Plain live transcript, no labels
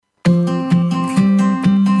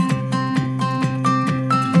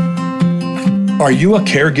Are you a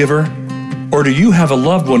caregiver? Or do you have a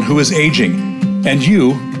loved one who is aging, and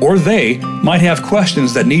you or they might have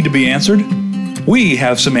questions that need to be answered? We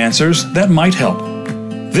have some answers that might help.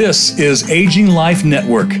 This is Aging Life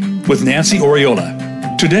Network with Nancy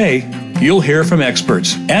Oriola. Today, you'll hear from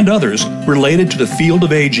experts and others related to the field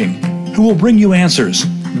of aging who will bring you answers,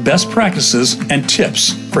 best practices, and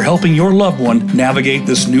tips for helping your loved one navigate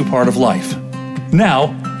this new part of life. Now,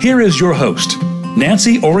 here is your host,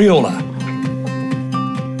 Nancy Oriola.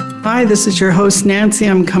 Hi, this is your host, Nancy.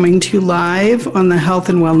 I'm coming to you live on the Health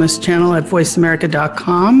and Wellness channel at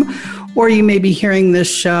voiceamerica.com, or you may be hearing this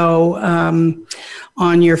show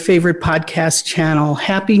on your favorite podcast channel.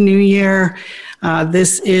 Happy New Year.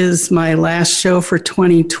 This is my last show for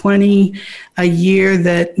 2020, a year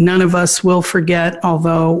that none of us will forget,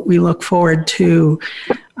 although we look forward to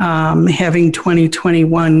having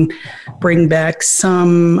 2021 bring back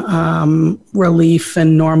some relief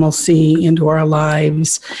and normalcy into our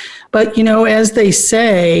lives. But, you know, as they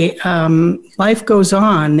say, life goes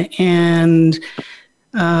on, and,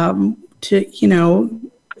 in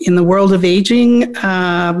the world of aging,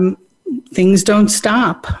 things don't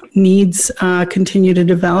stop. Needs continue to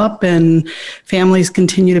develop, and families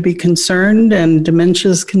continue to be concerned, and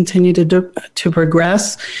dementias continue to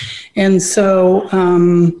progress. And so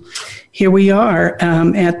here we are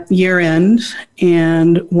at year end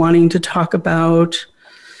and wanting to talk about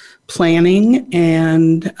planning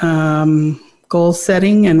and goal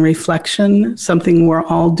setting and reflection, something we're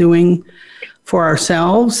all doing for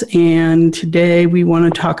ourselves. And today we want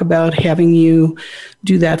to talk about having you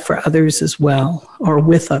do that for others as well, or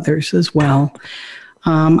with others as well.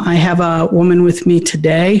 I have a woman with me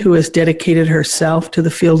today who has dedicated herself to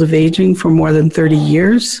the field of aging for more than 30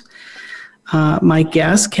 years. My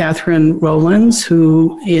guest, Catherine Rowlands,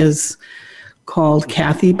 who is called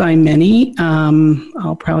Kathy by many,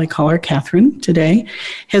 I'll probably call her Catherine today,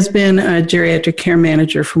 has been a geriatric care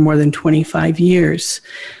manager for more than 25 years.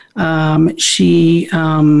 She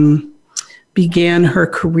began her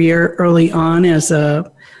career early on as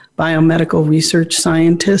a biomedical research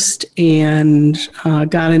scientist and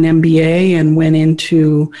got an MBA and went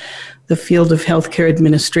into the field of healthcare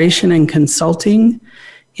administration and consulting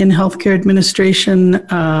in healthcare administration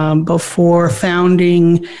before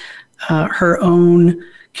founding her own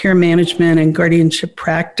care management and guardianship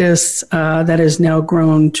practice that has now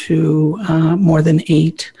grown to more than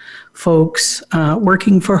 8 folks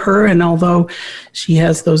working for her. And although she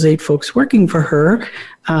has those 8 folks working for her,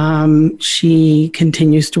 she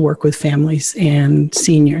continues to work with families and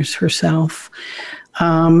seniors herself.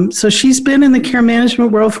 So she's been in the care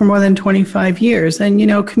management world for more than 25 years. And, you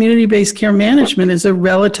know, community-based care management is a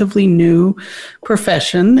relatively new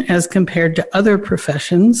profession as compared to other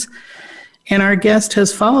professions. And our guest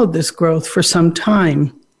has followed this growth for some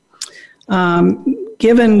time.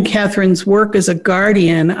 Given Catherine's work as a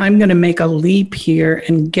guardian, I'm going to make a leap here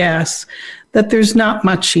and guess that there's not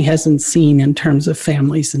much she hasn't seen in terms of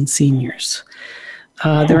families and seniors.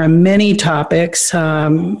 There are many topics. I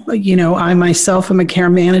myself am a care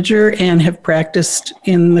manager and have practiced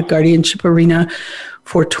in the guardianship arena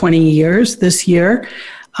for 20 years this year.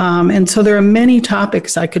 And so there are many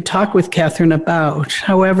topics I could talk with Catherine about.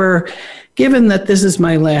 However, given that this is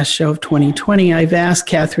my last show of 2020, I've asked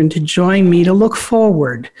Catherine to join me to look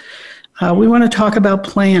forward. We want to talk about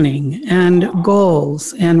planning and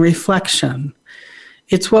goals and reflection.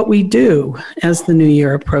 It's what we do as the new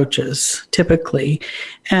year approaches, typically.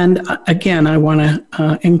 And again, I want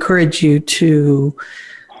to encourage you to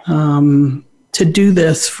do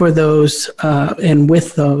this for those and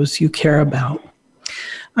with those you care about.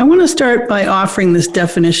 I want to start by offering this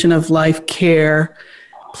definition of life care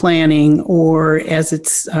planning, or as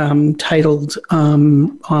it's titled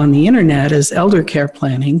on the internet as elder care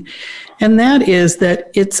planning. And that is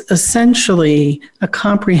that it's essentially a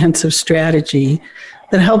comprehensive strategy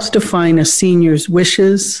that helps define a senior's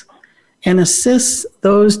wishes and assists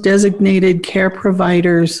those designated care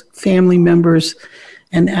providers, family members,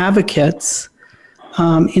 and advocates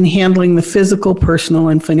in handling the physical, personal,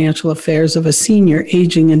 and financial affairs of a senior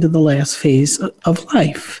aging into the last phase of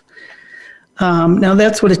life. Now,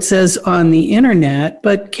 that's what it says on the internet.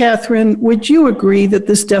 But Catherine, would you agree that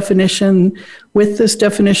this definition,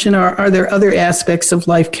 are there other aspects of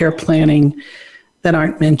life care planning that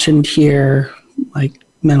aren't mentioned here, like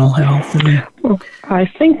mental health? Well, I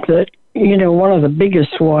think that, one of the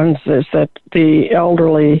biggest ones is that the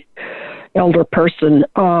elder person,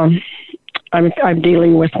 I'm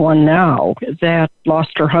dealing with one now that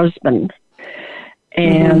lost her husband.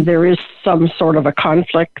 And there is some sort of a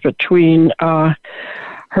conflict between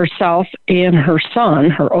herself and her son,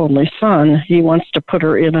 her only son. He wants to put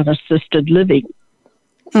her in an assisted living.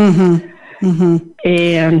 And,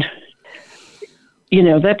 you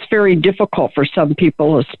know, that's very difficult for some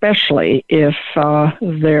people, especially if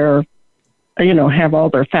they're, you know, have all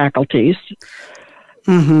their faculties.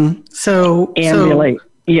 So ambulate.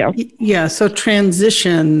 So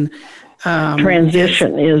transition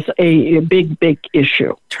is a big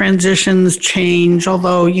issue. Transitions, change,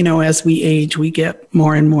 although, you know, as we age, we get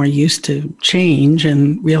more and more used to change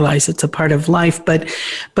and realize it's a part of life. But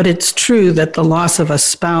it's true that the loss of a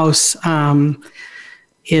spouse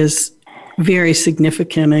is very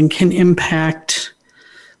significant and can impact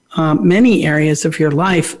many areas of your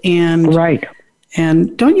life. And right.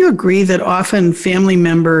 And don't you agree that often family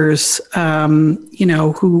members, you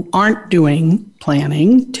know, who aren't doing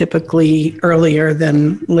planning, typically earlier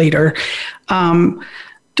than later,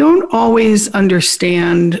 don't always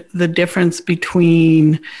understand the difference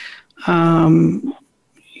between you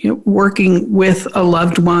know, working with a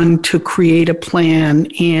loved one to create a plan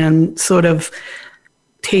and sort of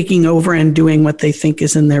taking over and doing what they think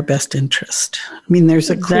is in their best interest? I mean, there's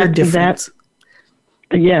a clear difference.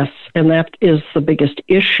 Yes, and that is the biggest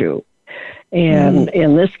issue. And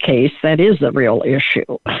in this case, that is a real issue.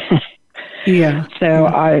 So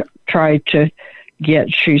I tried to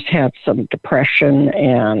she's had some depression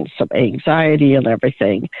and some anxiety and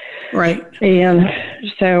everything. Right. And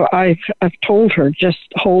so I've told her, just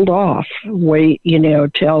hold off, wait, you know,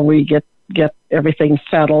 till we get everything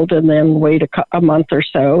settled, and then wait a month or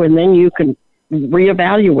so, and then you can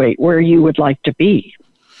reevaluate where you would like to be.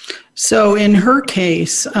 So in her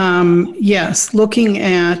case, yes, looking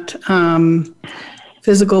at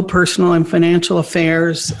physical, personal, and financial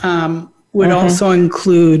affairs would also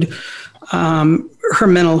include her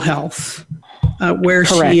mental health, where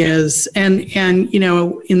Correct. she is. And, you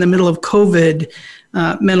know, in the middle of COVID,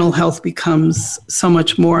 mental health becomes so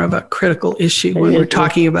much more of a critical issue when we're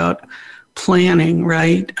talking about planning,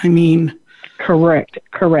 right? I mean... Correct.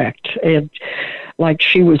 And like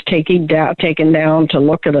she was taken down to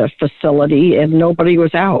look at a facility, and nobody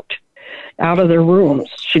was out of their rooms.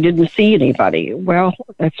 She didn't see anybody. Well,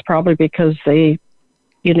 that's probably because they,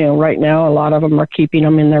 you know, right now a lot of them are keeping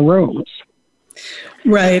them in their rooms.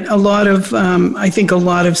 Right. A lot of, I think a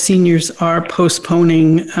lot of seniors are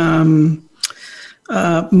postponing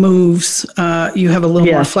moves. You have a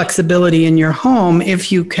little more flexibility in your home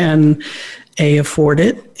if you can, A, afford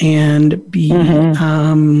it, and B,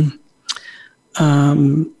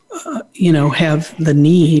 you know, have the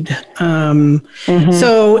need.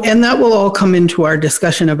 So, and that will all come into our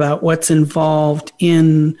discussion about what's involved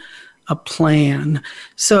in a plan.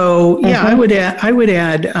 So, yeah, I would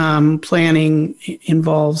add planning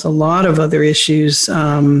involves a lot of other issues,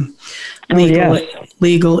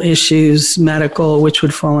 legal issues, medical, which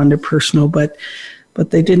would fall under personal, but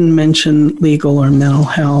they didn't mention legal or mental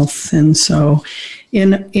health. And so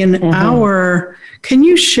in our, can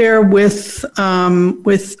you share with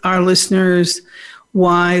our listeners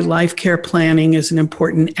why life care planning is an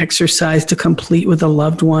important exercise to complete with a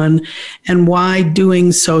loved one, and why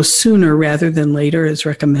doing so sooner rather than later is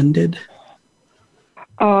recommended?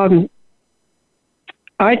 I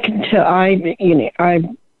can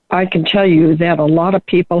tell you that a lot of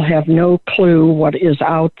people have no clue what is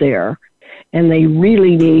out there, and they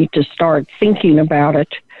really need to start thinking about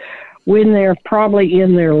it when they're probably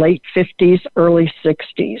in their late 50s, early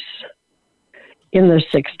 60s. In their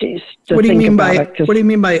 60s. What do you mean by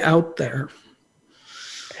out there?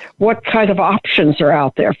 What kind of options are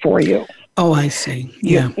out there for you? Oh, I see.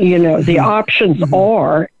 Yeah. You know, the options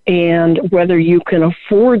are, and whether you can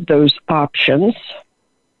afford those options.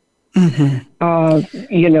 You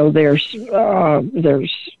know, there's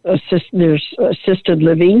assisted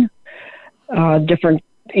living, different.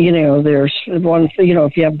 You know, there's one. You know,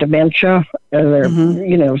 if you have dementia,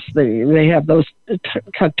 you know, they have those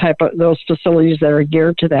those facilities that are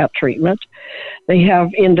geared to that treatment. They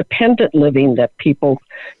have independent living that people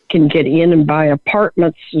can get in and buy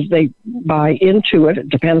apartments. They buy into it. It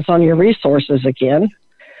depends on your resources again.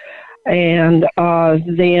 And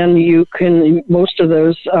then you can. Most of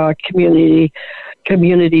those communities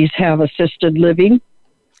have assisted living.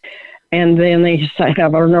 And then they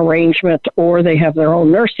have an arrangement, or they have their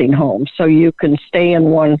own nursing home. So you can stay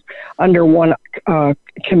in under one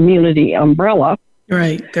community umbrella.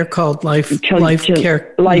 Right. They're called life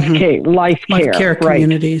care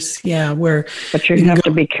communities. Right. Yeah. But you have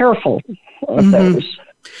to be careful of those.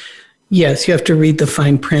 Yes, you have to read the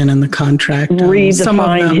fine print in the contract. Read the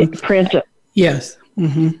fine print. Yes.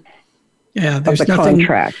 Yeah. There's nothing.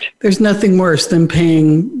 Contract. There's nothing worse than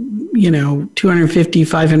paying, $250,000,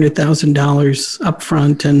 $500,000 up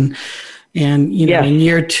front, and Yes. in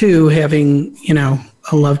year two having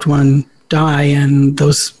a loved one die, and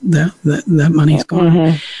that money's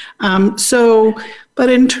gone. But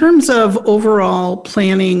in terms of overall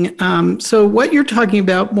planning, so what you're talking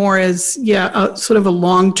about more is sort of a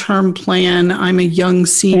long-term plan. I'm a young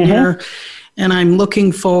senior, and I'm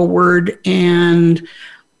looking forward, and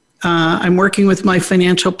I'm working with my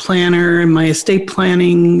financial planner and my estate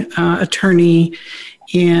planning attorney,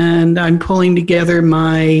 and I'm pulling together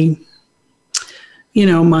my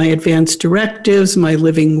advance directives, my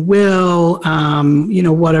living will,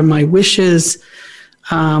 what are my wishes,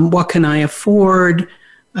 what can I afford,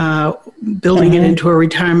 building it into a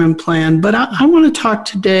retirement plan. But I want to talk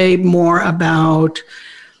today more about,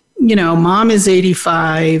 mom is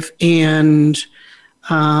 85, and,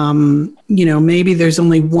 maybe there's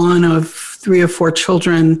only one of 3 or 4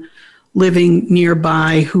 children living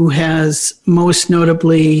nearby who has most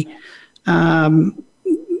notably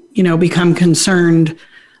become concerned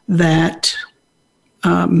that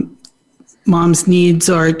mom's needs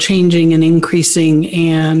are changing and increasing,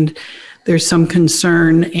 and there's some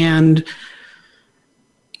concern, and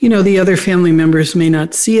the other family members may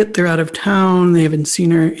not see it. They're out of town. They haven't seen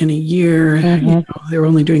her in a year. They're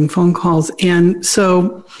only doing phone calls. And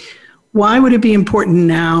so why would it be important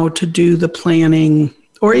now to do the planning,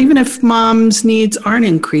 or even if mom's needs aren't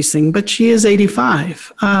increasing, but she is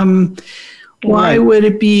 85? Why would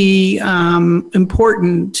it be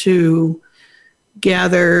important to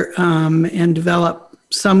gather and develop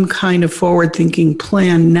some kind of forward-thinking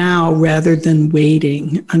plan now rather than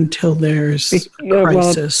waiting until there's a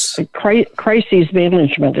crisis? Crisis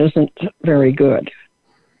management isn't very good.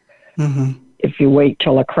 If you wait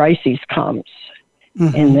till a crisis comes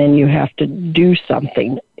and then you have to do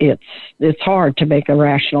something, it's hard to make a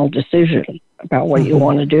rational decision about what you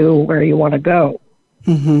want to do, where you want to go.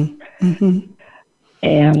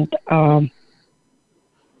 And,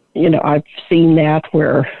 I've seen that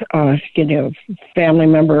where, family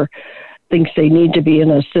member thinks they need to be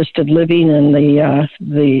in assisted living, and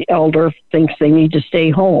the elder thinks they need to stay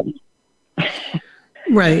home.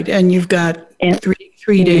 Right. And you've got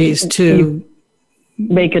three days to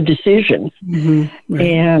make a decision. Right.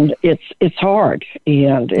 And it's hard.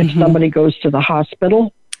 And if somebody goes to the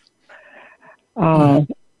hospital, what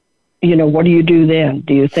do you do then?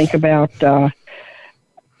 Do you think about,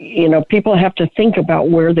 people have to think about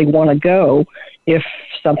where they want to go if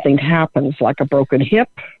something happens, like a broken hip,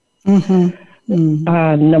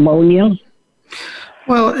 pneumonia.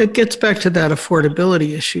 Well, it gets back to that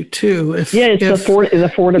affordability issue too. It's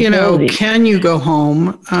affordability. Can you go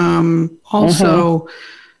home? Also,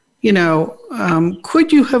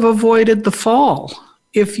 could you have avoided the fall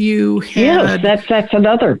if you had? Yes, that's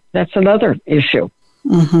another issue.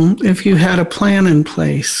 If you had a plan in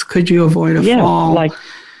place, could you avoid a fall? Like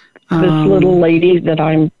this little lady that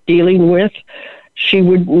I'm dealing with, she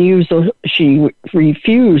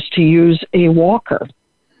refused to use a walker.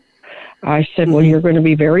 I said, well, you're going to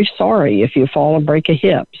be very sorry if you fall and break a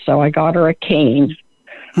hip. So I got her a cane,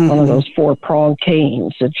 one of those 4-prong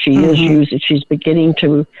canes that she is using. She's beginning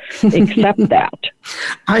to accept that.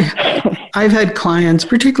 I've had clients,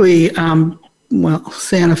 particularly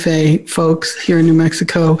Santa Fe folks here in New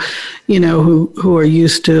Mexico, who are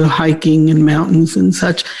used to hiking in mountains and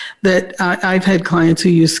such, that I've had clients who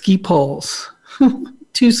use ski poles,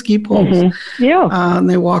 2 ski poles. And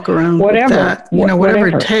they walk around with that, whatever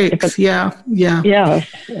it takes. Yeah.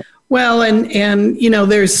 Well, and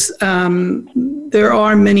there's there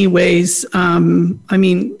are many ways.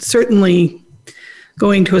 Certainly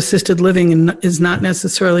going to assisted living is not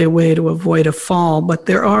necessarily a way to avoid a fall, but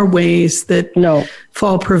there are ways that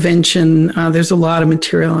fall prevention, there's a lot of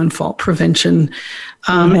material on fall prevention.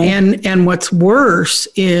 And what's worse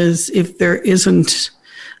is if there isn't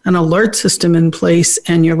an alert system in place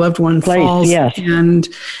and your loved one falls and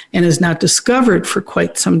is not discovered for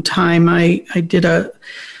quite some time. I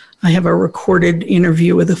have a recorded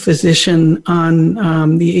interview with a physician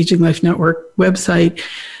on the Aging Life Network website,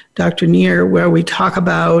 Dr. Neer, where we talk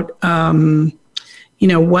about,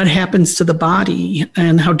 what happens to the body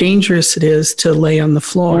and how dangerous it is to lay on the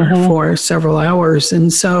floor for several hours.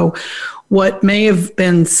 And so what may have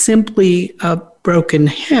been simply a broken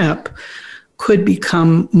hip could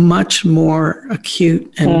become much more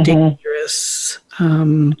acute and dangerous.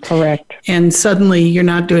 Correct. And suddenly you're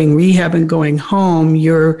not doing rehab and going home.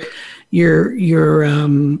 You're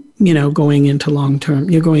going into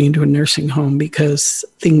long-term, you're going into a nursing home because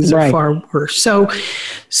things are far worse. So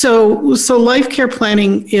life care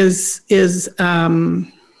planning is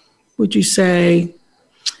would you say,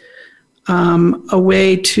 a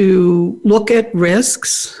way to look at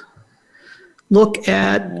risks, look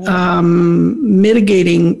at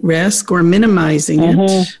mitigating risk or minimizing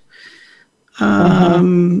it,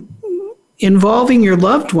 involving your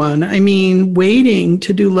loved one. I mean, waiting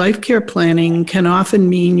to do life care planning can often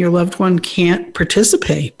mean your loved one can't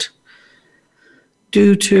participate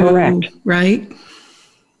due to, Correct. Right?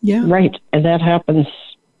 Yeah. Right. And that happens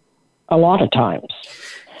a lot of times.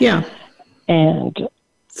 Yeah. And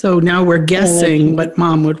so now we're guessing what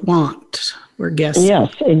mom would want. We're guessing.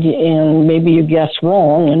 Yes. And maybe you guess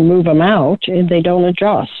wrong and move them out and they don't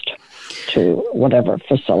adjust to whatever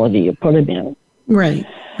facility you put them in. Right.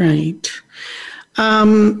 Right.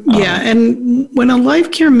 And when a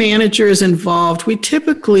life care manager is involved, we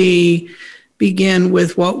typically begin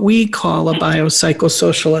with what we call a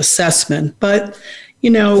biopsychosocial assessment. But,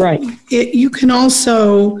 Right. You can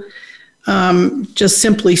also just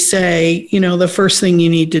simply say, the first thing you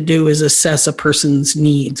need to do is assess a person's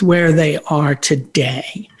needs, where they are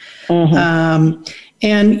today. And,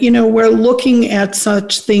 we're looking at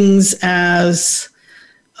such things as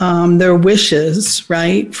their wishes,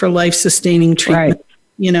 right, for life-sustaining treatment.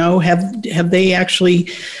 Right. Have they actually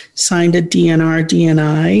signed a DNR,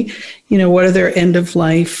 DNI? What are their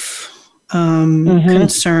end-of-life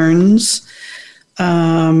concerns?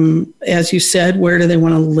 As you said, where do they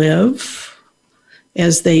want to live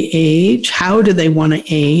as they age? How do they want to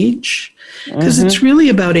age? Because it's really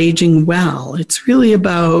about aging well. It's really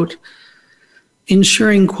about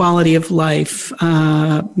ensuring quality of life,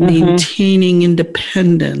 maintaining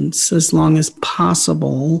independence as long as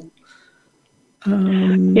possible.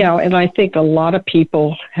 Yeah, and I think a lot of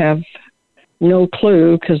people have no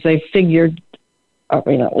clue because they figured,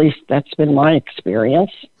 at least that's been my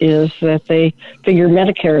experience, is that they figure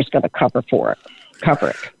Medicare is going to cover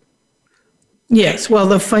it. Yes, well,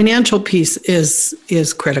 the financial piece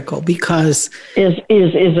is critical because is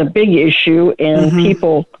a big issue, and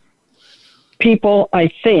people, I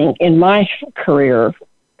think, in my career,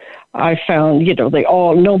 I found,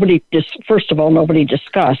 nobody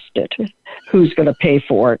discussed it, who's going to pay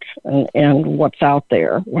for it and what's out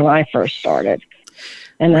there when I first started.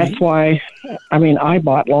 And that's why, I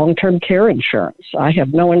bought long-term care insurance. I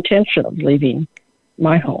have no intention of leaving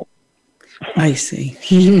my home. I see.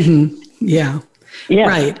 Yeah.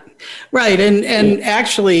 Right. And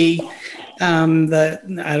actually,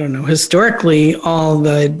 historically, all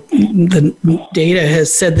the data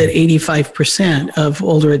has said that 85% of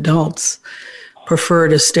older adults prefer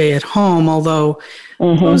to stay at home, although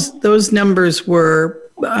those numbers were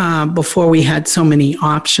before we had so many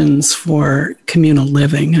options for communal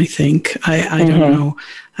living, I think. I don't know.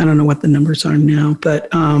 I don't know what the numbers are now,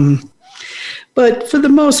 but for the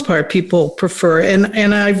most part, people prefer,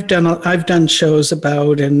 and I've done shows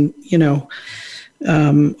about, and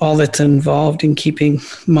all that's involved in keeping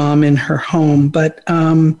mom in her home. But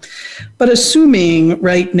assuming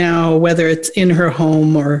right now, whether it's in her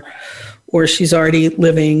home or she's already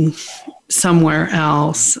living somewhere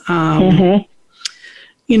else, I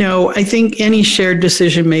think any shared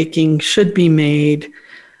decision making should be made,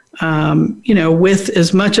 with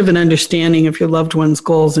as much of an understanding of your loved one's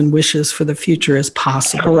goals and wishes for the future as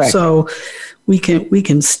possible. Correct. So we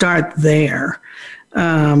can start there.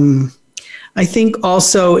 I think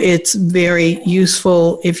also it's very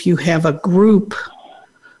useful if you have a group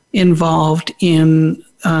involved in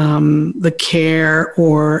the care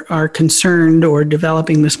or are concerned or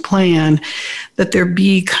developing this plan, that there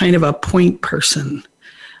be kind of a point person.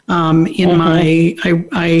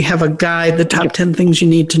 I have a guide, the top 10 things you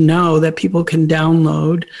need to know, that people can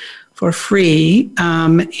download for free.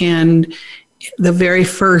 And the very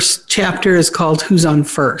first chapter is called Who's on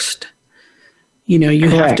First. You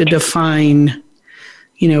Correct. Have to define,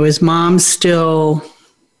 is mom still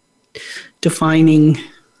defining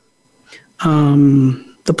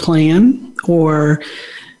the plan, or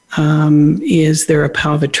is there a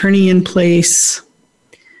power of attorney in place?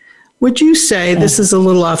 Would you say, this is a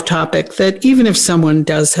little off topic, that even if someone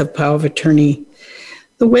does have power of attorney,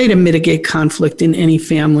 the way to mitigate conflict in any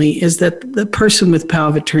family is that the person with power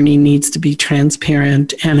of attorney needs to be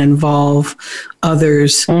transparent and involve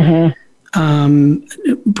others,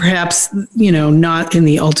 perhaps, not in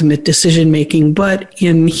the ultimate decision making, but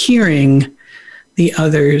in hearing the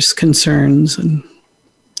other's concerns. And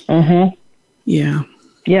yeah.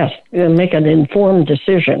 Yes, make an informed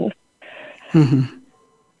decision.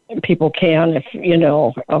 People can, if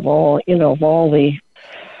of all the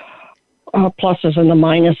pluses and the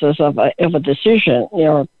minuses of a decision,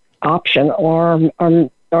 option,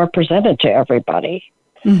 are presented to everybody.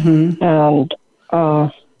 And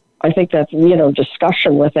I think that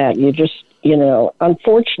discussion with that, you just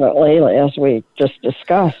unfortunately, as we just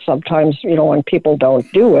discussed, sometimes, when people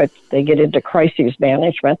don't do it, they get into crisis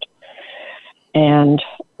management, and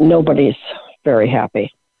nobody's very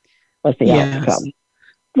happy with the outcome.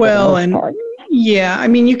 Well, and yeah, I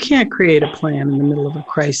mean, you can't create a plan in the middle of a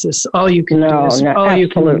crisis. All you can do is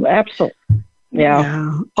absolutely.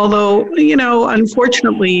 Yeah. Although,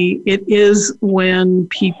 unfortunately, it is when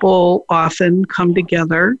people often come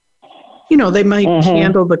together. They might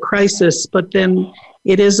handle the crisis, but then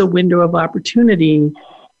it is a window of opportunity,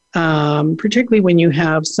 particularly when you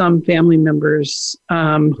have some family members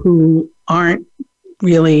who've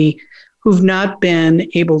not been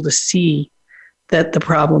able to see that the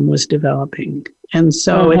problem was developing. And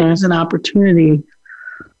so it is an opportunity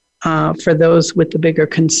for those with the bigger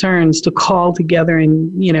concerns to call together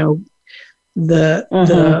and,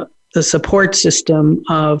 the support system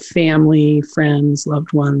of family, friends,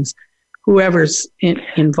 loved ones, whoever's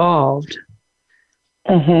involved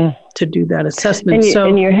to do that assessment.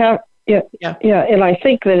 And you have, and I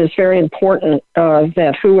think that it's very important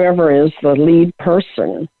that whoever is the lead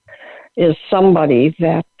person is somebody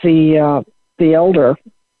that the elder,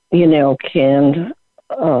 can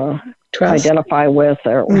trust, identify with,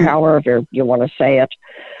 or however you want to say it.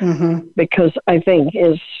 Because I think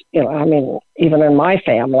even in my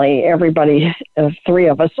family, everybody,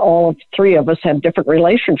 all three of us have different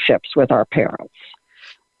relationships with our parents.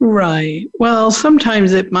 Right. Well,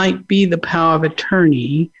 sometimes it might be the power of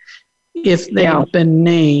attorney if they've been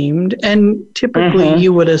named. And typically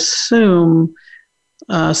you would assume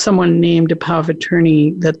someone named a power of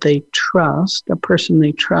attorney that they trust, a person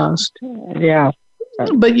they trust. Yeah.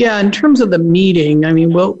 But in terms of the meeting, I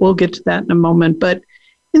mean, we'll get to that in a moment. But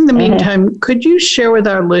in the meantime, could you share with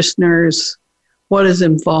our listeners what is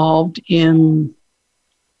involved in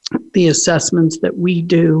the assessments that we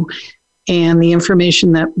do and the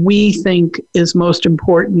information that we think is most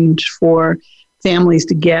important for families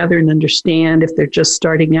to gather and understand if they're just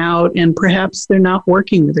starting out and perhaps they're not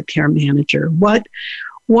working with a care manager? What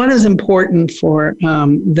is important for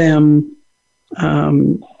them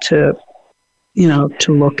to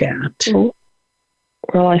look at?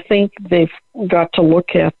 Well, I think they've got to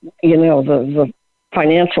look at, the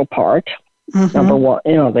financial part. Number one,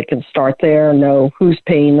 they can start there, know who's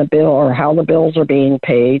paying the bill or how the bills are being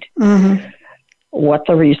paid, what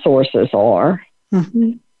the resources are.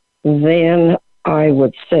 Then I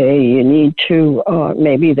would say you need to,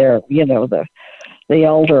 maybe they're, the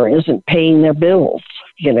elder isn't paying their bills,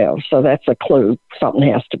 so that's a clue.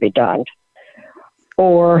 Something has to be done.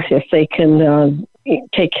 Or if they can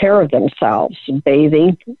take care of themselves,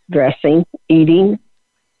 bathing, dressing, eating,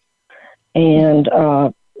 and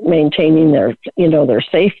maintaining their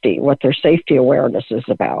safety, what their safety awareness is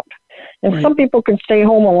about. And some people can stay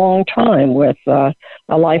home a long time with a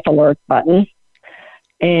life alert button.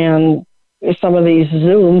 And some of these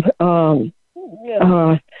Zoom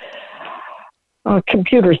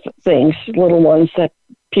computer things, little ones that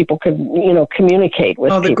people could, communicate with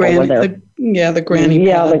people. The granny pads.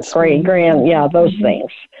 Those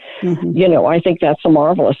things. I think that's a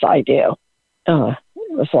marvelous idea.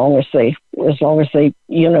 As long as they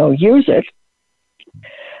use it.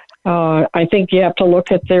 I think you have to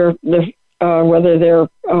look at whether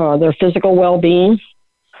their physical well-being,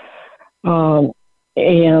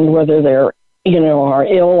 and whether they're are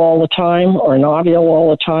ill all the time or not ill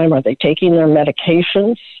all the time. Are they taking their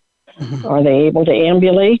medications? Are they able to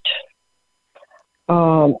ambulate?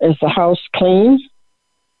 Is the house clean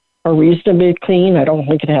or reasonably clean? I don't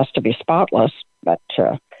think it has to be spotless, but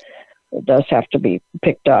it does have to be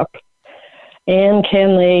picked up. And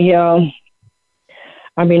can they,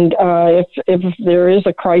 if there is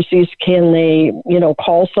a crisis, can they,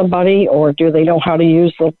 call somebody, or do they know how to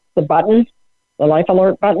use the button, the life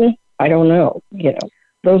alert button? I don't know.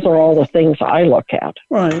 Those are all the things I look at.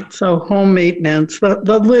 Right. So home maintenance,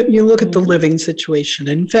 you look at the living situation.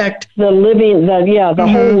 In fact, the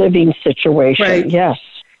whole living situation. Right. Yes.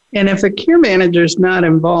 And if a care manager is not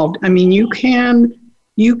involved, I mean, you can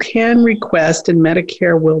request, and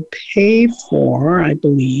Medicare will pay for, I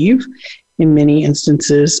believe, in many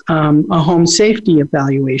instances, a home safety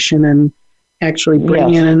evaluation, and actually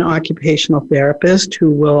bring in an occupational therapist who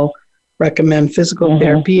will recommend physical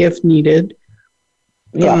therapy if needed.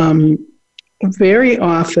 Very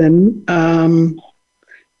often,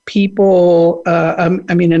 people,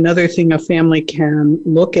 another thing a family can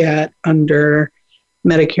look at under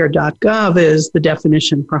Medicare.gov is the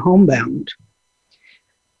definition for homebound.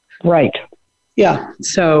 Right. Yeah.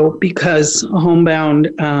 So because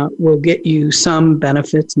homebound will get you some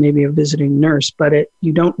benefits, maybe a visiting nurse, but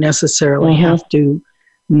you don't necessarily have to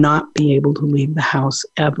not be able to leave the house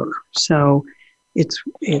ever. So it's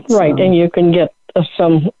right, and you can get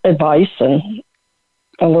some advice and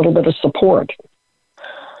a little bit of support.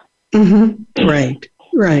 Mm-hmm.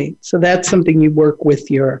 Right. So that's something you work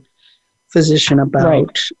with your physician about.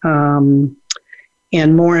 Right.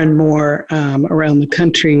 And more around the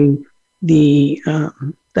country, the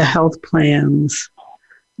health plans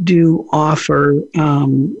do offer,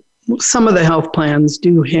 some of the health plans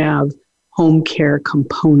do have home care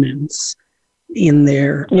components in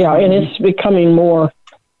there. Yeah, and it's becoming more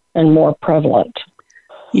and more prevalent.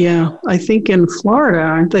 Yeah, I think in Florida,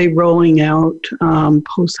 aren't they rolling out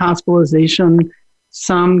post-hospitalization,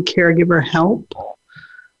 some caregiver help?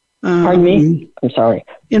 Pardon me? I'm sorry.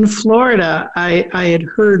 In Florida, I had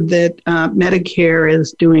heard that Medicare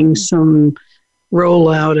is doing some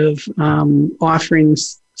rollout of offering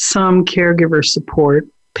some caregiver support,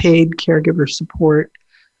 paid caregiver support,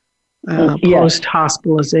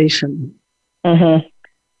 post-hospitalization. Mm-hmm.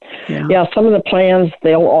 Yeah, some of the plans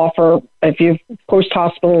they'll offer, if you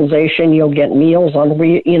post-hospitalization, you'll get meals they'll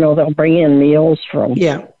bring in meals from,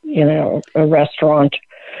 a restaurant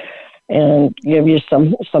and give you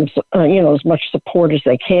some as much support as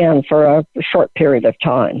they can for a short period of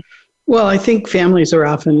time. Well, I think families are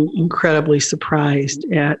often incredibly surprised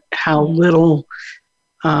at how little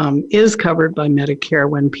is covered by Medicare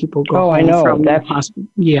when people go home from the hospital.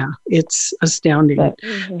 Yeah, it's astounding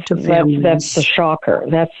to families. That's the shocker.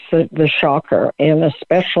 That's the shocker. And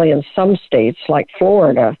especially in some states like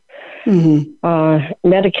Florida,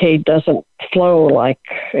 Medicaid doesn't flow like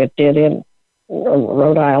it did in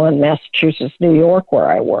Rhode Island, Massachusetts, New York, where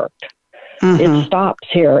I worked. It stops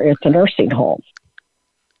here at the nursing home.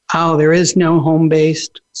 Oh, there is no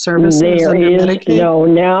home-based services under Medicaid? No,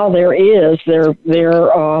 now there is. Their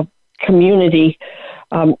community,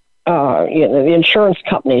 the insurance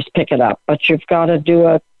companies pick it up, but you've got to do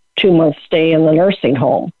a 2-month stay in the nursing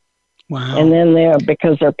home. Wow. And then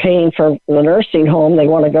because they're paying for the nursing home, they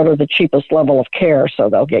want to go to the cheapest level of care, so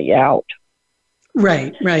they'll get you out.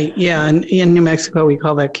 Right. Yeah, and in New Mexico, we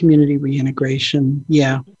call that community reintegration.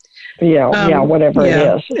 Yeah. Whatever it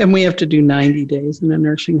is. And we have to do 90 days in a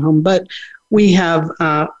nursing home, but we have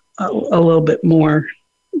a little bit more.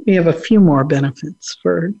 We have a few more benefits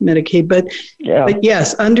for Medicaid, but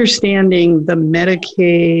yes, understanding the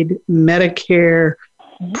Medicare,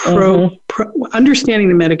 understanding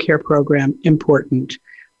the Medicare program, important.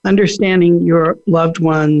 Understanding your loved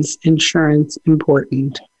one's insurance,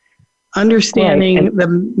 important. Understanding the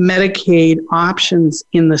Medicaid options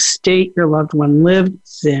in the state your loved one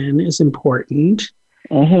lives in is important.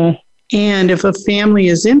 And if a family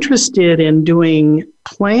is interested in doing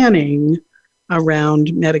planning around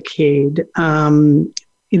Medicaid,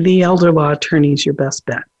 the elder law attorney is your best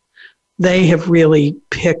bet. They have really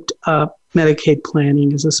picked up Medicaid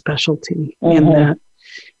planning as a specialty in that.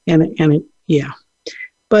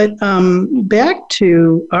 But back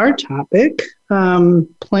to our topic,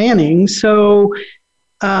 planning. So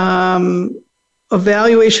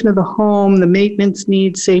evaluation of the home, the maintenance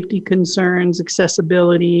needs, safety concerns,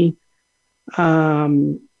 accessibility,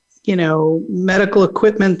 medical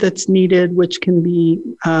equipment that's needed, which can be,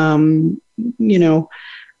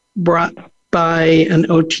 brought by an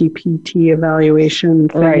OTPT evaluation.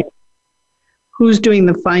 Right. Who's doing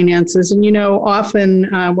the finances? And, often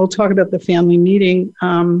we'll talk about the family meeting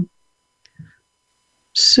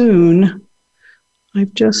soon. I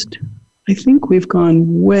think we've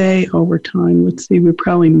gone way over time. Let's see, we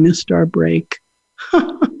probably missed our break.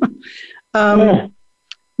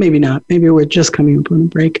 Maybe not. Maybe we're just coming up on a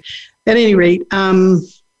break. At any rate,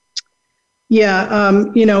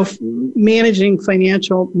 managing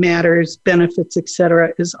financial matters, benefits,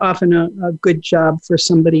 etc., is often a good job for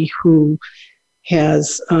somebody who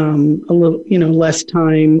has a little, less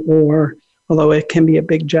time, or although it can be a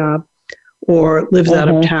big job, or lives out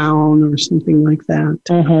of town or something like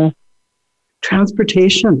that.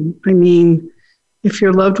 Transportation. I mean, if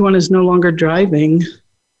your loved one is no longer driving,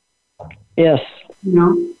 yes,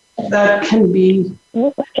 that can be.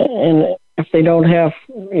 And if they don't have,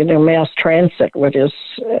 mass transit, which is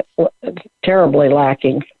terribly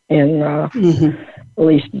lacking in at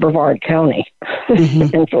least Brevard County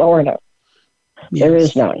in Florida. Yes. There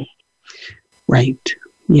is none. Right.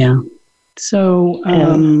 Yeah. So,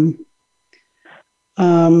 so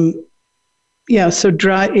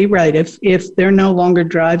right. If they're no longer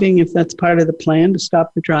driving, if that's part of the plan to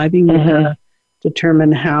stop the driving, you gotta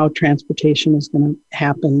determine how transportation is going to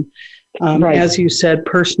happen. As you said,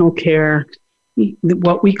 personal care,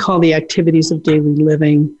 what we call the activities of daily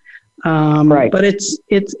living. But it's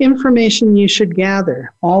information you should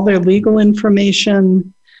gather. All their legal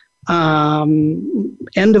information,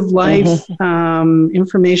 end of life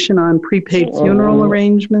information on prepaid funeral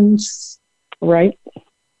arrangements. Right.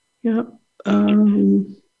 Yeah.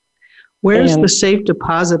 Where's the safe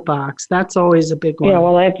deposit box? That's always a big one. Yeah,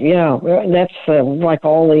 well, that's like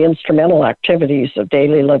all the instrumental activities of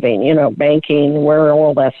daily living, banking, where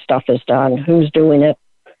all that stuff is done, who's doing it,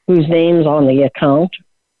 whose name's on the account.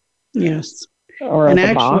 Yes. Or and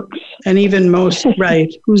the box. And even most,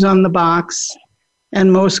 right, who's on the box.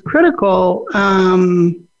 And most critical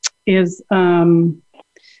is, the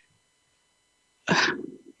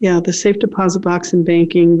safe deposit box in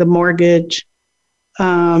banking, the mortgage.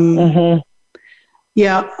 Very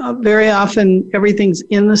often everything's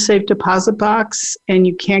in the safe deposit box and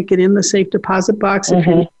you can't get in the safe deposit box if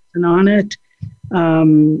you're not on it.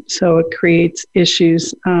 So it creates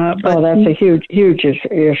issues. That's a huge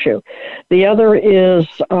issue. The other is,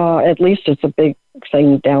 at least it's a big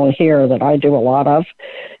thing down here that I do a lot of,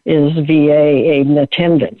 is VA aid and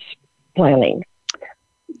attendance planning.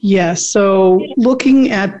 Yes. So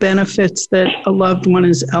looking at benefits that a loved one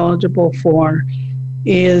is eligible for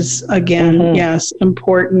is, again, yes,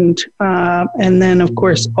 important. And then, of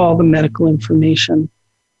course, all the medical information.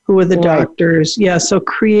 Who are the doctors? Yeah, so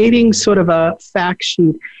creating sort of a fact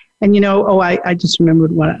sheet. And, I just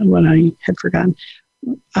remembered what I had forgotten.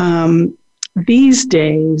 These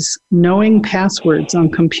days, knowing passwords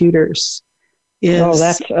on computers is...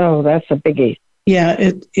 that's a biggie. Yeah,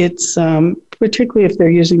 it's particularly if they're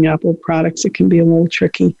using Apple products, it can be a little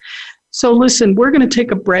tricky. So listen, we're going to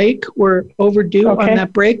take a break. We're overdue on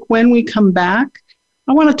that break. When we come back,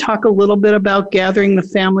 I want to talk a little bit about gathering the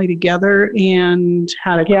family together and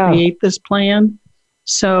how to create this plan.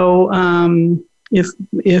 So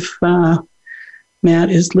if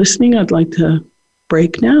Matt is listening, I'd like to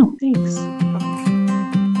break now. Thanks.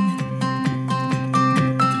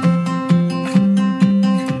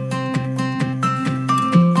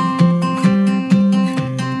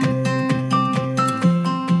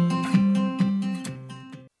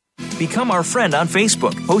 Become our friend on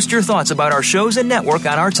Facebook. Post your thoughts about our shows and network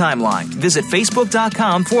on our timeline. Visit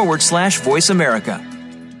Facebook.com/Voice America.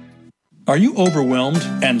 Are you overwhelmed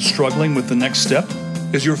and struggling with the next step?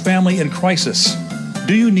 Is your family in crisis?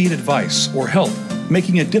 Do you need advice or help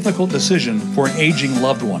making a difficult decision for an aging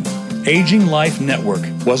loved one? Aging Life Network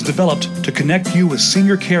was developed to connect you with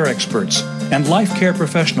senior care experts and life care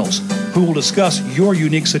professionals who will discuss your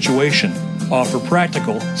unique situation, offer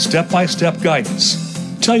practical, step-by-step guidance,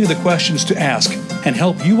 tell you the questions to ask, and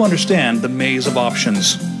help you understand the maze of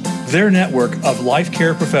options. Their network of life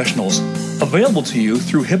care professionals, available to you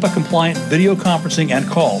through HIPAA-compliant video conferencing and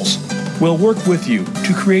calls, will work with you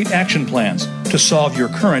to create action plans to solve your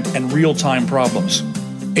current and real-time problems.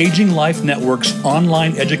 Aging Life Network's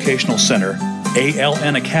online educational center,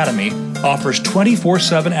 ALN Academy, offers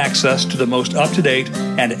 24/7 access to the most up-to-date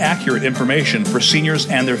and accurate information for seniors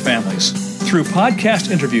and their families. Through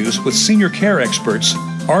podcast interviews with senior care experts,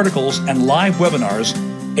 articles, and live webinars,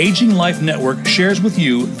 Aging Life Network shares with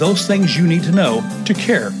you those things you need to know to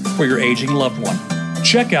care for your aging loved one.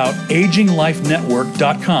 Check out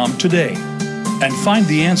aginglifenetwork.com today and find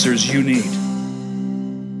the answers you need.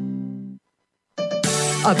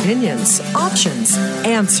 Opinions, options,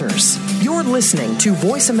 answers. You're listening to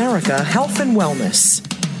Voice America Health and Wellness.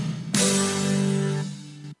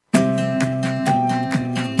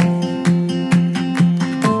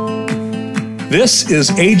 This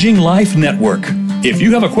is Aging Life Network. If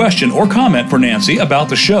you have a question or comment for Nancy about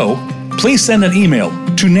the show, please send an email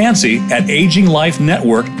to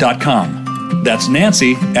nancy@aginglifenetwork.com. That's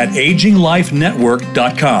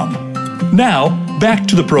nancy@aginglifenetwork.com. Now, back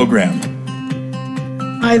to the program.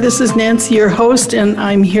 Hi, this is Nancy, your host, and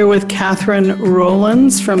I'm here with Catherine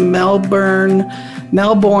Rowlands from Melbourne,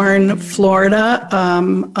 Florida,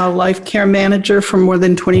 a life care manager for more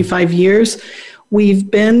than 25 years. We've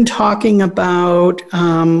been talking about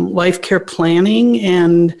life care planning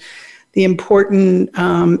and the important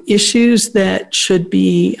issues that should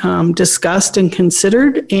be discussed and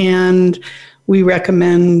considered, and we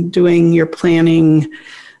recommend doing your planning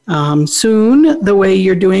soon, the way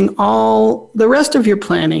you're doing all the rest of your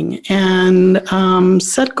planning, and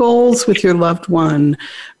set goals with your loved one.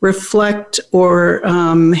 Reflect or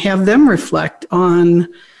have them reflect on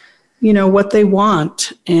what they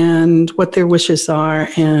want and what their wishes are,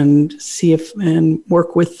 and see if and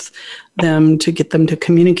work with them to get them to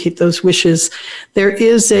communicate those wishes. There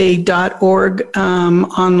is a .org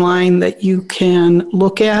online that you can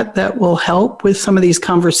look at that will help with some of these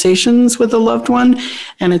conversations with a loved one,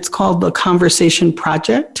 and it's called the Conversation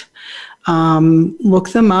Project. Look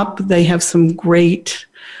them up. They have some great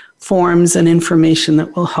forms and information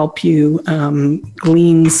that will help you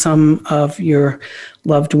glean some of your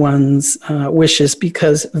loved one's wishes,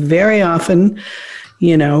 because very often,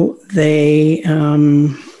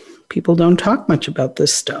 people don't talk much about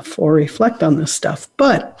this stuff or reflect on this stuff.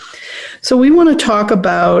 But so we want to talk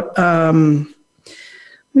about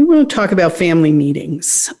family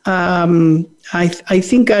meetings. I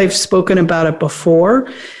think I've spoken about it before,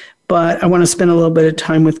 but I want to spend a little bit of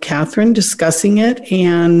time with Catherine discussing it.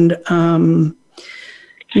 And,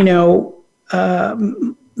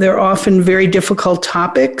 they're often very difficult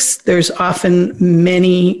topics. There's often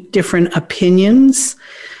many different opinions.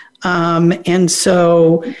 And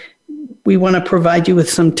so we want to provide you with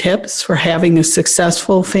some tips for having a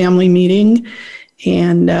successful family meeting.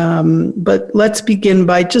 And but let's begin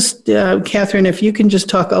by just, Catherine, if you can just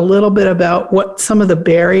talk a little bit about what some of the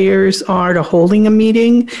barriers are to holding a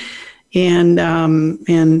meeting, and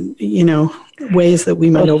ways that we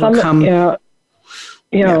might overcome.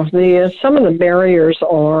 Some of the barriers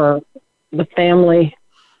are the family,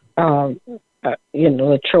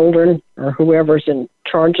 the children or whoever's in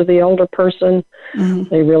charge of the elder person. Mm-hmm.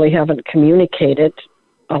 They really haven't communicated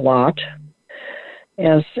a lot.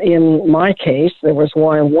 As in my case, there was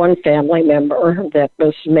one family member that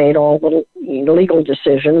was made all the legal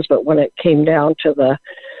decisions, but when it came down to the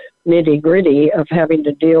nitty-gritty of having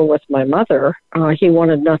to deal with my mother, he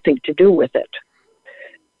wanted nothing to do with it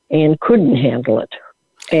and couldn't handle it.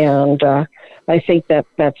 And I think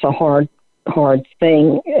that's a hard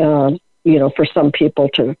thing, for some people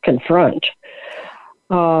to confront.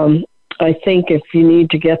 I think if you need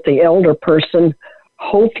to get the elder person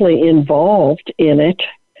hopefully involved in it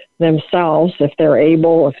themselves, if they're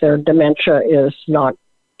able, if their dementia is not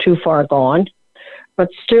too far gone. But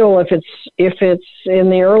still, if it's in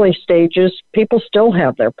the early stages, people still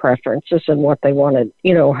have their preferences and what they wanted,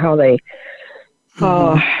 how they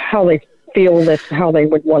feel that how they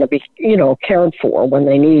would want to be, cared for when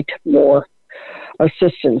they need more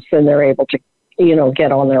assistance than they're able to,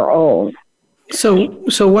 get on their own. So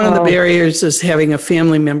one of the barriers is having a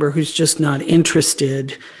family member who's just not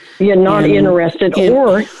interested. You're not interested,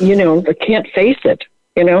 or, can't face it,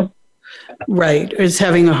 Right. Is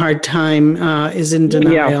having a hard time, is in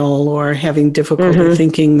denial, or having difficulty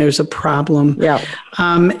thinking there's a problem. Yeah.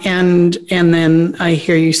 And then I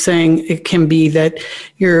hear you saying it can be that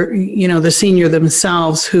the senior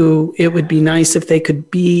themselves, who it would be nice if they could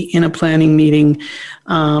be in a planning meeting,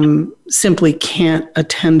 simply can't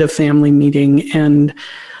attend a family meeting. And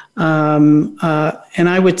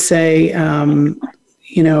I would say,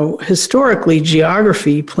 historically,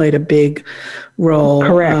 geography played a big role.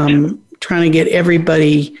 Correct. Trying to get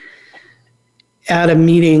everybody at a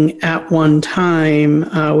meeting at one time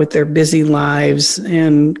with their busy lives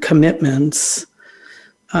and commitments.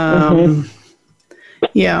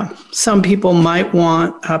 Yeah, some people might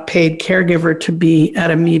want a paid caregiver to be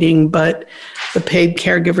at a meeting, but the paid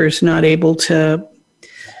caregiver is not able to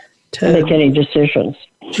make any decisions.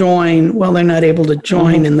 They're not able to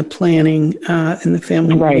join in the planning in the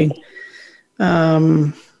family meeting.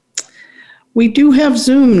 We do have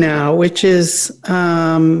Zoom now, which is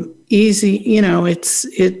easy.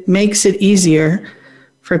 It makes it easier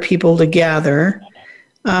for people to gather.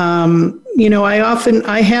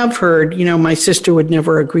 I have heard, my sister would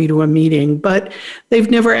never agree to a meeting, but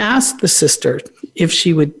they've never asked the sister if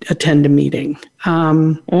she would attend a meeting.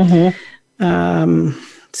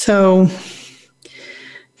 So,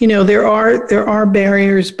 there are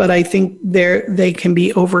barriers, but I think they can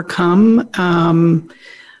be overcome.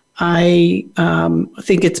 I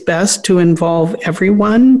think it's best to involve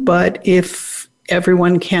everyone, but if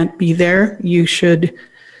everyone can't be there,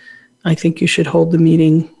 I think you should hold the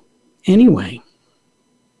meeting anyway.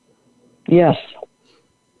 Yes.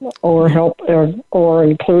 Or help or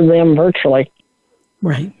include them virtually.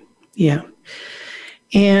 Right. Yeah.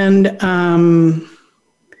 And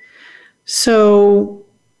so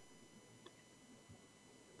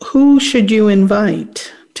who should you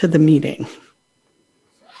invite to the meeting?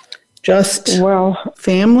 Just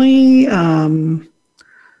family,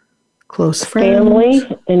 close friends? Family,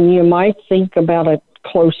 and you might think about a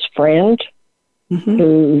close friend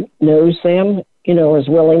who knows them, is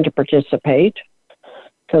willing to participate,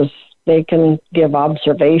 because they can give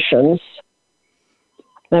observations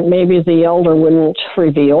that maybe the elder wouldn't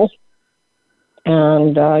reveal,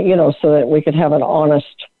 and, so that we could have an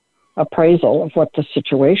honest appraisal of what the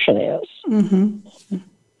situation is.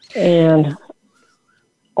 And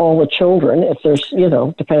all the children, if there's,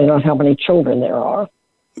 depending on how many children there are.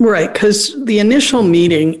 Right, because the initial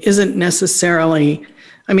meeting isn't necessarily,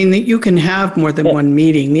 you can have more than one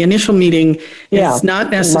meeting. The initial meeting is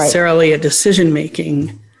not necessarily a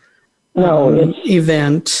decision-making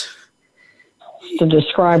event. To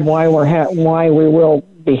describe why why we will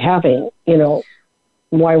be having,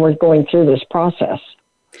 why we're going through this process.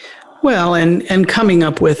 Well, and coming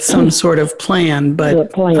up with some sort of plan, but the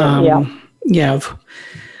plan, yeah.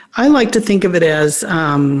 I like to think of it as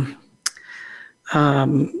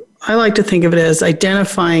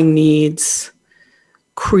identifying needs,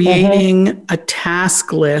 creating a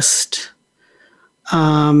task list,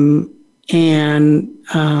 and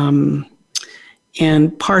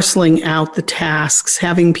parceling out the tasks,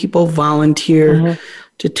 having people volunteer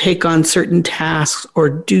to take on certain tasks or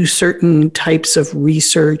do certain types of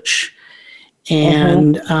research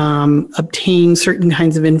and obtain certain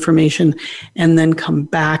kinds of information, and then come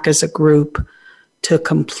back as a group to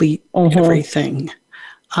complete everything.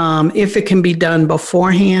 If it can be done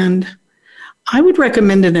beforehand, I would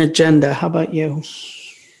recommend an agenda. How about you?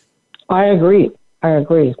 I agree.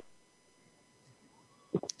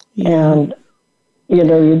 Yeah. And,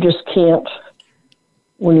 you just can't,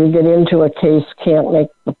 when you get into a case, can't make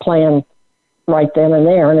the plan right then and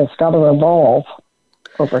there, and it's got to evolve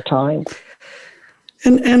over time.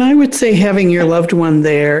 And I would say having your loved one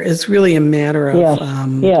there is really a matter of,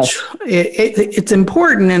 yes. It's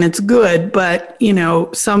important and it's good, but,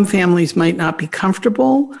 some families might not be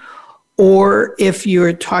comfortable, or if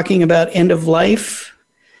you're talking about end of life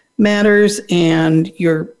matters and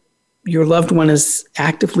your loved one is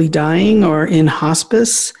actively dying or in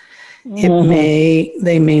hospice,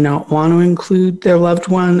 they may not want to include their loved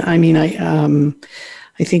one. I mean, I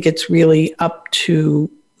think it's really up to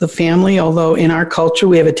the family, although in our culture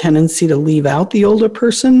we have a tendency to leave out the older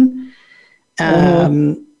person. We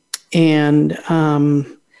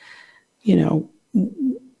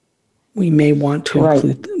may want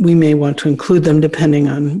to include them depending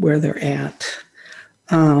on where they're at.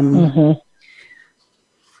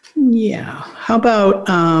 Yeah. How about,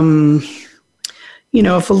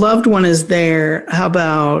 if a loved one is there, how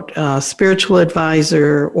about a spiritual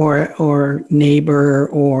advisor or neighbor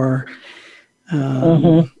or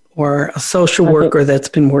a social worker that's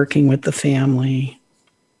been working with the family?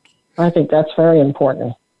 I think that's very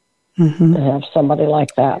important to have somebody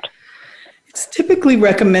like that. It's typically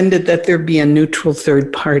recommended that there be a neutral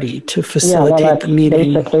third party to facilitate the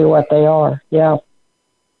meeting. Basically what they are, yeah.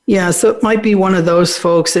 Yeah, so it might be one of those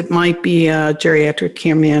folks. It might be a geriatric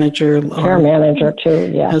care manager. Care manager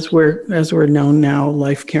too, yeah. As we're known now,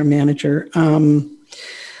 life care manager.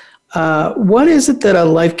 What is it that a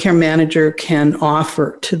life care manager can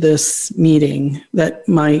offer to this meeting that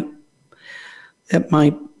might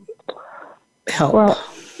help? Well,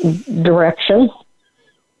 direction.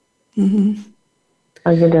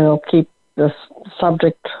 Keep this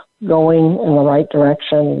subject going in the right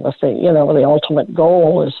direction. The ultimate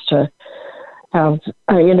goal is to have,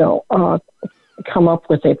 come up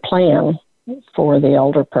with a plan for the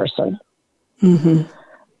elder person.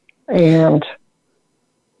 And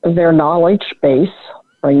their knowledge base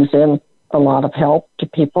brings in a lot of help to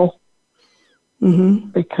people.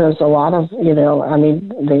 Because a lot of,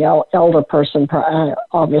 the elder person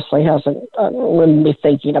obviously wouldn't be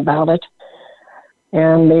thinking about it.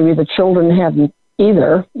 And maybe the children hadn't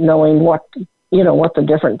either, knowing what the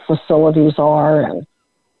different facilities are and,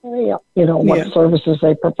 what services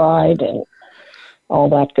they provide and all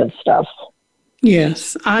that good stuff.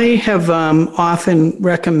 Yes, I have often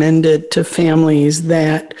recommended to families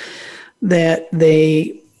that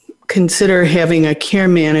they consider having a care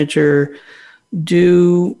manager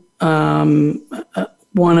do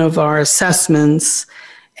one of our assessments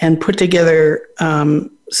and put together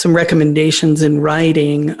some recommendations in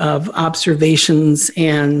writing of observations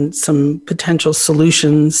and some potential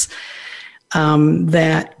solutions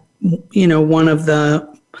that, one of the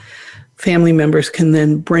family members can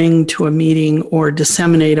then bring to a meeting or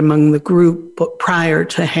disseminate among the group prior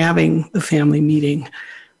to having the family meeting.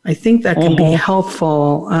 I think that can be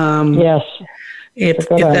helpful. Yes.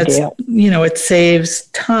 It saves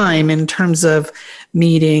time in terms of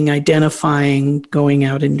meeting, identifying, going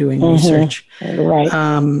out and doing research. Right.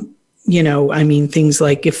 Things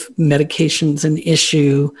like if medication's an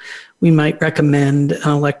issue, we might recommend an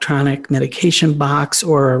electronic medication box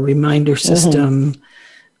or a reminder system.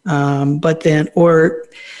 But then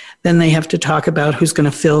they have to talk about who's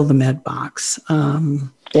going to fill the med box.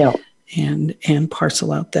 And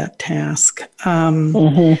parcel out that task.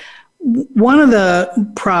 One of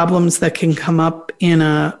the problems that can come up in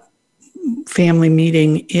a family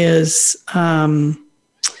meeting is,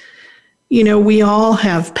 we all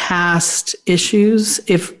have past issues.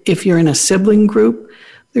 If you're in a sibling group,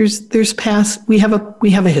 there's past. We have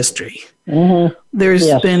a history. There's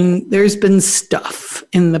been stuff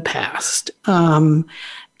in the past,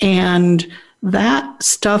 And that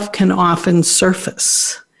stuff can often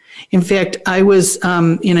surface. In fact, I was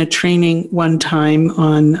in a training one time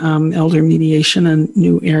on elder mediation, a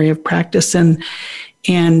new area of practice, and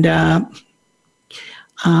the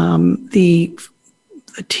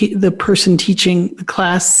person teaching the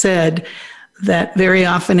class said that very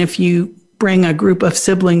often if you bring a group of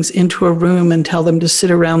siblings into a room and tell them to sit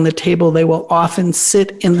around the table, they will often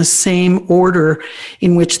sit in the same order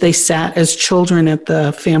in which they sat as children at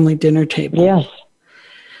the family dinner table. Yes.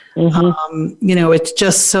 Mm-hmm. It's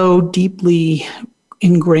just so deeply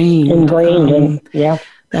ingrained.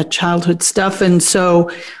 That childhood stuff. And so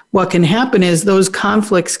what can happen is those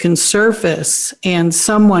conflicts can surface, and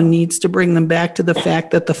someone needs to bring them back to the fact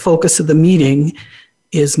that the focus of the meeting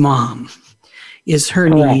is mom, is her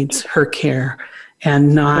Correct. needs, her care,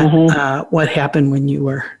 and not what happened when you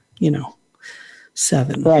were,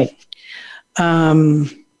 7. Right.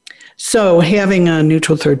 So having a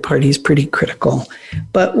neutral third party is pretty critical.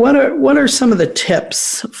 But what are some of the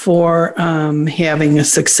tips for having a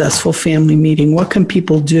successful family meeting? What can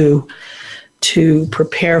people do to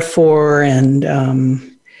prepare for and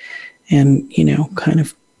kind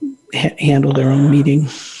of handle their own meeting?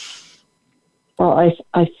 Well,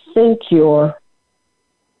 I think your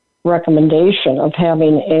recommendation of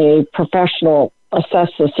having a professional assess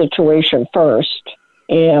the situation first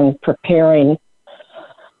and preparing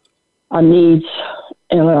needs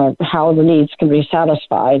and how the needs can be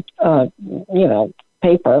satisfied,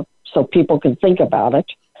 paper, so people can think about it.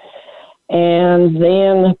 And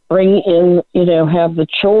then bring in, have the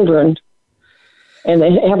children, and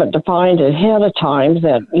they have it defined ahead of time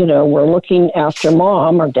that, we're looking after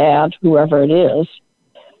mom or dad, whoever it is.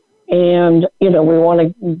 And, we want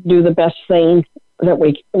to do the best thing that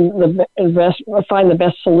find the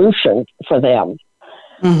best solution for them.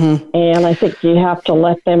 Mm-hmm. And I think you have to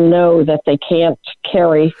let them know that they can't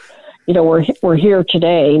carry, we're here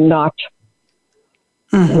today, not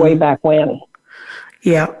way back when.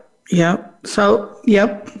 Yeah. So,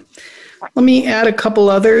 let me add a couple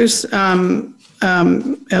others.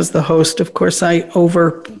 As the host, of course, I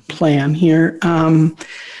over plan here.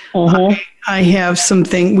 I have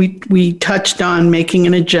something we touched on, making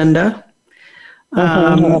an agenda.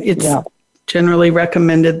 It's generally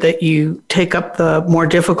recommended that you take up the more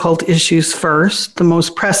difficult issues first, the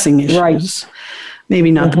most pressing issues. Right.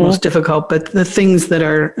 Maybe not the most difficult, but the things that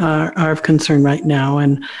are of concern right now,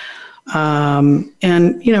 and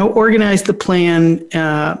organize the plan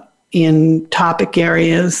in topic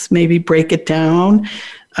areas. Maybe break it down.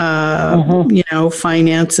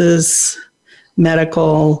 Finances,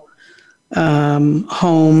 medical,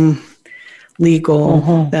 home,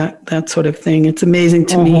 legal, that sort of thing. It's amazing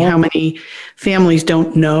to me how many families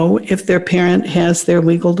don't know if their parent has their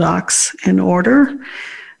legal docs in order.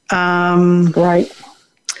 Right.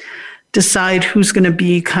 Decide who's going to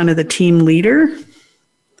be kind of the team leader.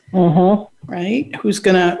 Right. Who's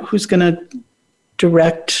gonna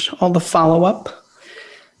direct all the follow-up.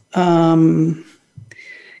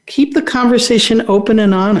 Keep the conversation open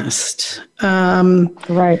and honest.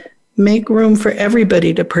 Right. Make room for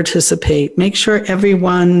everybody to participate. Make sure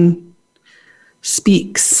everyone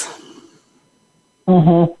speaks.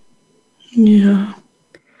 Yeah.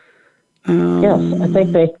 Yes, I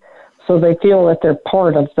think they feel that they're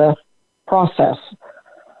part of the process.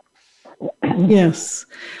 Yes.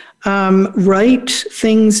 Write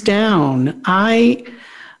things down.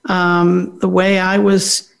 The way I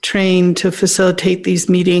was trained to facilitate these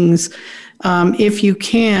meetings, if you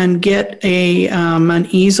can, get an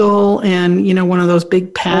easel and one of those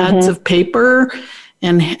big pads of paper,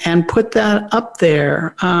 and put that up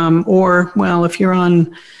there. Or if you're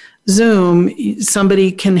on Zoom,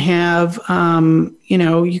 somebody can have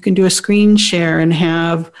you can do a screen share and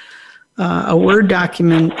have a Word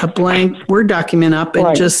document, a blank Word document up,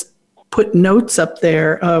 and just put notes up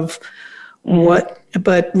there of what.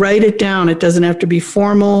 But write it down. It doesn't have to be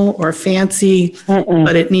formal or fancy,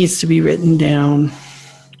 but it needs to be written down.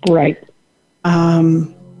 Right.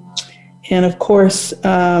 And of course,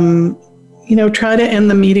 try to end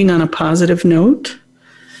the meeting on a positive note.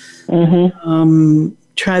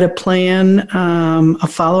 Try to plan a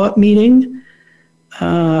follow-up meeting.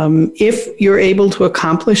 If you're able to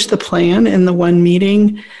accomplish the plan in the one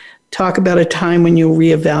meeting, talk about a time when you'll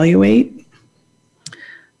reevaluate.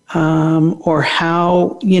 Or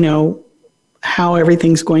how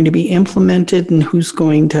everything's going to be implemented and who's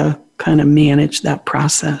going to kind of manage that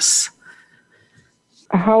process.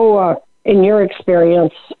 How, in your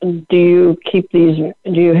experience, do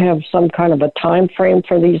you have some kind of a time frame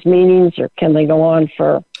for these meetings, or can they go on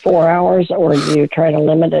for 4 hours, or do you try to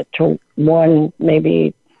limit it to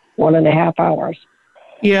maybe 1.5 hours?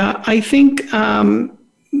 Yeah, I think,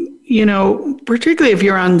 particularly if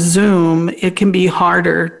you're on Zoom, it can be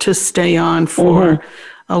harder to stay on for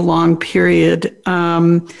a long period.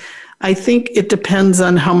 I think it depends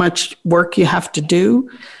on how much work you have to do,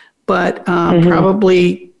 but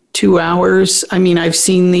probably 2 hours. I mean, I've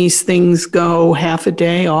seen these things go half a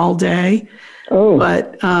day, all day. Oh.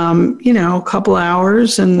 But, a couple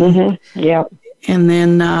hours and and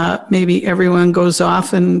then maybe everyone goes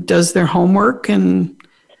off and does their homework and,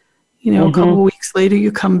 a couple of weeks later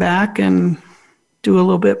you come back and do a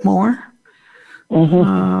little bit more.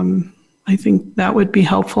 I think that would be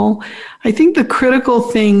helpful. I think the critical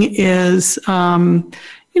thing is, and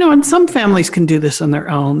some families can do this on their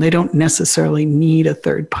own. They don't necessarily need a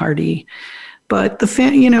third party. But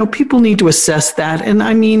people need to assess that. And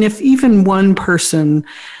I mean, if even one person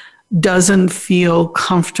doesn't feel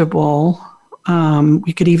comfortable,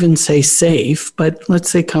 we could even say safe, but let's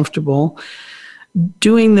say comfortable,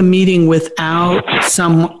 doing the meeting without a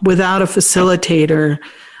facilitator,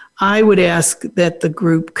 I would ask that the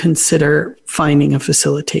group consider finding a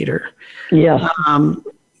facilitator. Yes.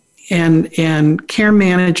 And care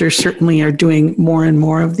managers certainly are doing more and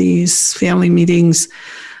more of these family meetings.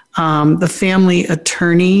 The family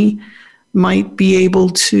attorney might be able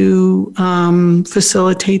to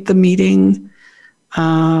facilitate the meeting.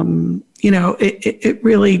 It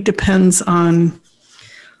really depends on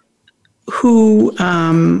who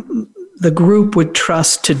the group would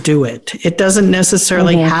trust to do it. It doesn't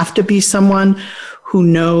necessarily have to be someone who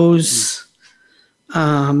knows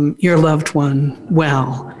your loved one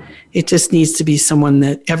well. It just needs to be someone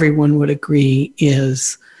that everyone would agree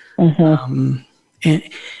is.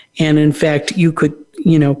 And in fact, you could,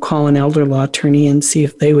 call an elder law attorney and see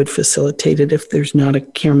if they would facilitate it if there's not a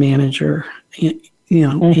care manager, in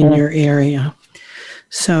your area.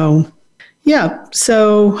 So, yeah.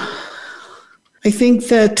 So I think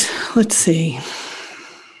that, let's see.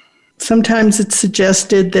 Sometimes it's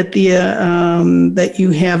suggested that that you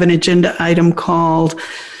have an agenda item called,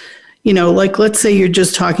 like let's say you're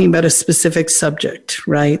just talking about a specific subject,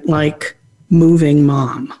 right? Like moving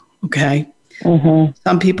mom. Okay.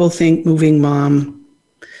 Some people think moving mom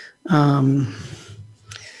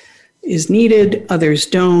is needed, others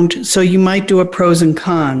don't. So you might do a pros and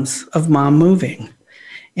cons of mom moving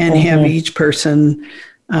and have each person,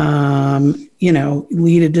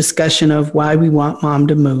 lead a discussion of why we want mom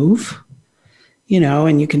to move,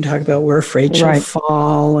 and you can talk about we're afraid she'll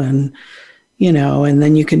fall and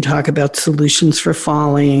then you can talk about solutions for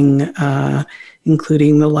falling,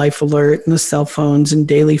 including the life alert and the cell phones and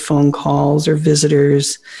daily phone calls or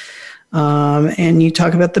visitors. And you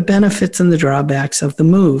talk about the benefits and the drawbacks of the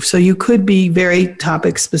move. So you could be very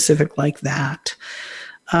topic specific like that.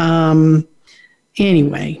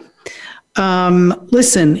 Anyway,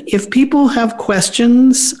 listen, if people have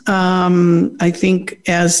questions, I think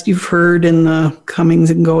as you've heard in the comings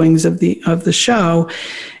and goings of the show,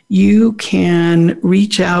 you can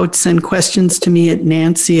reach out, send questions to me at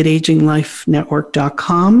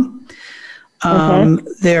nancy@aginglifenetwork.com.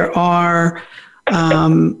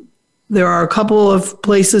 There are a couple of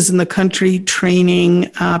places in the country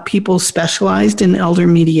training people specialized in elder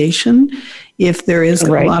mediation. If there is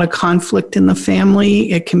a lot of conflict in the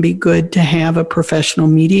family, it can be good to have a professional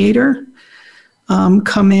mediator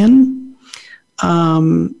come in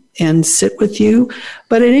and sit with you.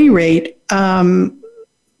 But at any rate,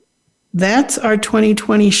 that's our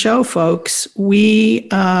 2020 show, folks. We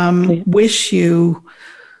wish you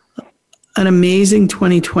an amazing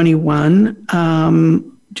 2021.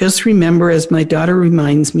 Just remember, as my daughter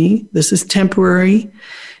reminds me, this is temporary.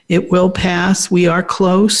 It will pass. We are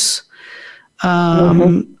close.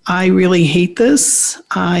 I really hate this.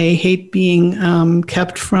 I hate being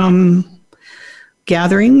kept from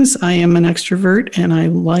gatherings. I am an extrovert and I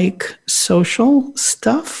like social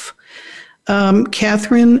stuff.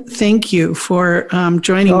 Catherine, thank you for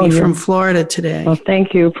joining me from Florida today. Well,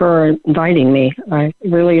 thank you for inviting me. I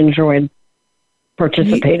really enjoyed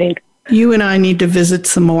participating. You and I need to visit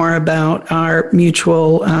some more about our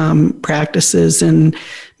mutual practices, and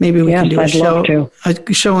maybe we can do a show.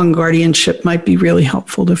 A show on guardianship might be really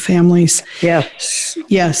helpful to families. Yes.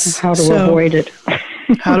 How to avoid it.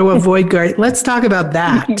 How to avoid guardianship. Let's talk about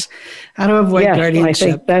that. How to avoid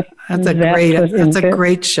guardianship. That's a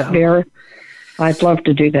great show. I'd love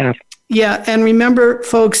to do that. Yeah, and remember,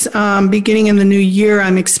 folks, beginning in the new year,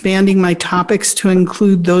 I'm expanding my topics to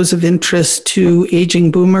include those of interest to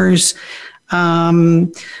aging boomers.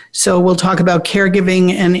 So we'll talk about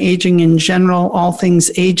caregiving and aging in general, all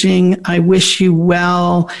things aging. I wish you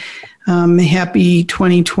well. Happy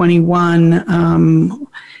 2021.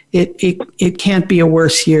 it can't be a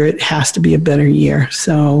worse year. It has to be a better year.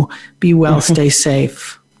 So be well, stay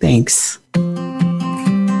safe. Thanks.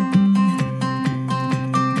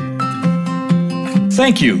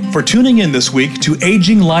 Thank you for tuning in this week to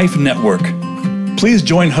Aging Life Network. Please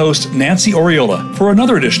join host Nancy Oriola for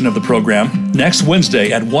another edition of the program next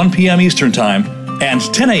Wednesday at 1 p.m. Eastern Time and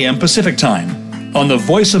 10 a.m. Pacific Time on the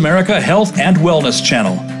Voice America Health and Wellness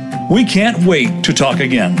channel. We can't wait to talk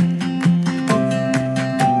again.